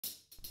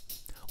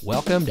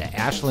Welcome to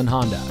Ashland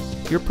Honda,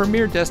 your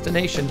premier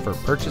destination for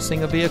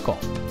purchasing a vehicle.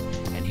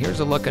 And here's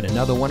a look at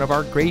another one of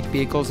our great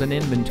vehicles in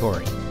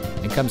inventory.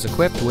 It comes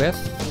equipped with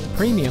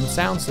premium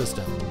sound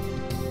system,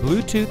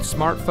 Bluetooth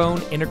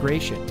smartphone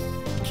integration,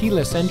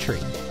 keyless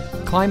entry,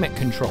 climate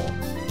control,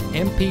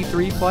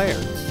 MP3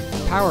 player,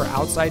 power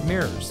outside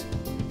mirrors,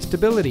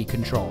 stability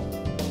control,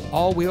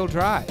 all-wheel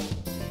drive,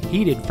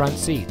 heated front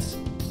seats,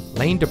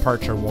 lane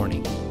departure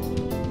warning.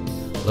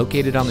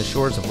 Located on the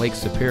shores of Lake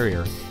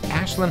Superior,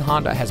 Ashland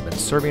Honda has been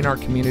serving our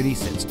community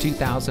since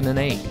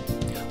 2008.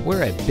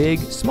 We're a big,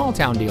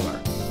 small-town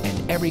dealer,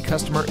 and every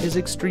customer is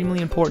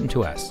extremely important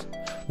to us.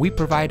 We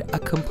provide a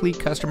complete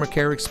customer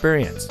care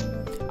experience.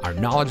 Our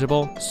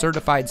knowledgeable,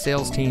 certified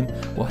sales team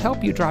will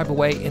help you drive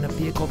away in a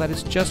vehicle that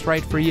is just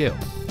right for you.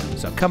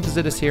 So come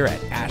visit us here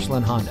at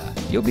Ashland Honda.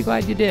 You'll be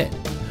glad you did.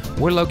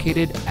 We're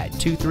located at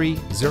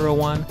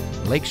 2301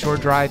 Lakeshore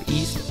Drive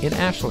East in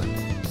Ashland.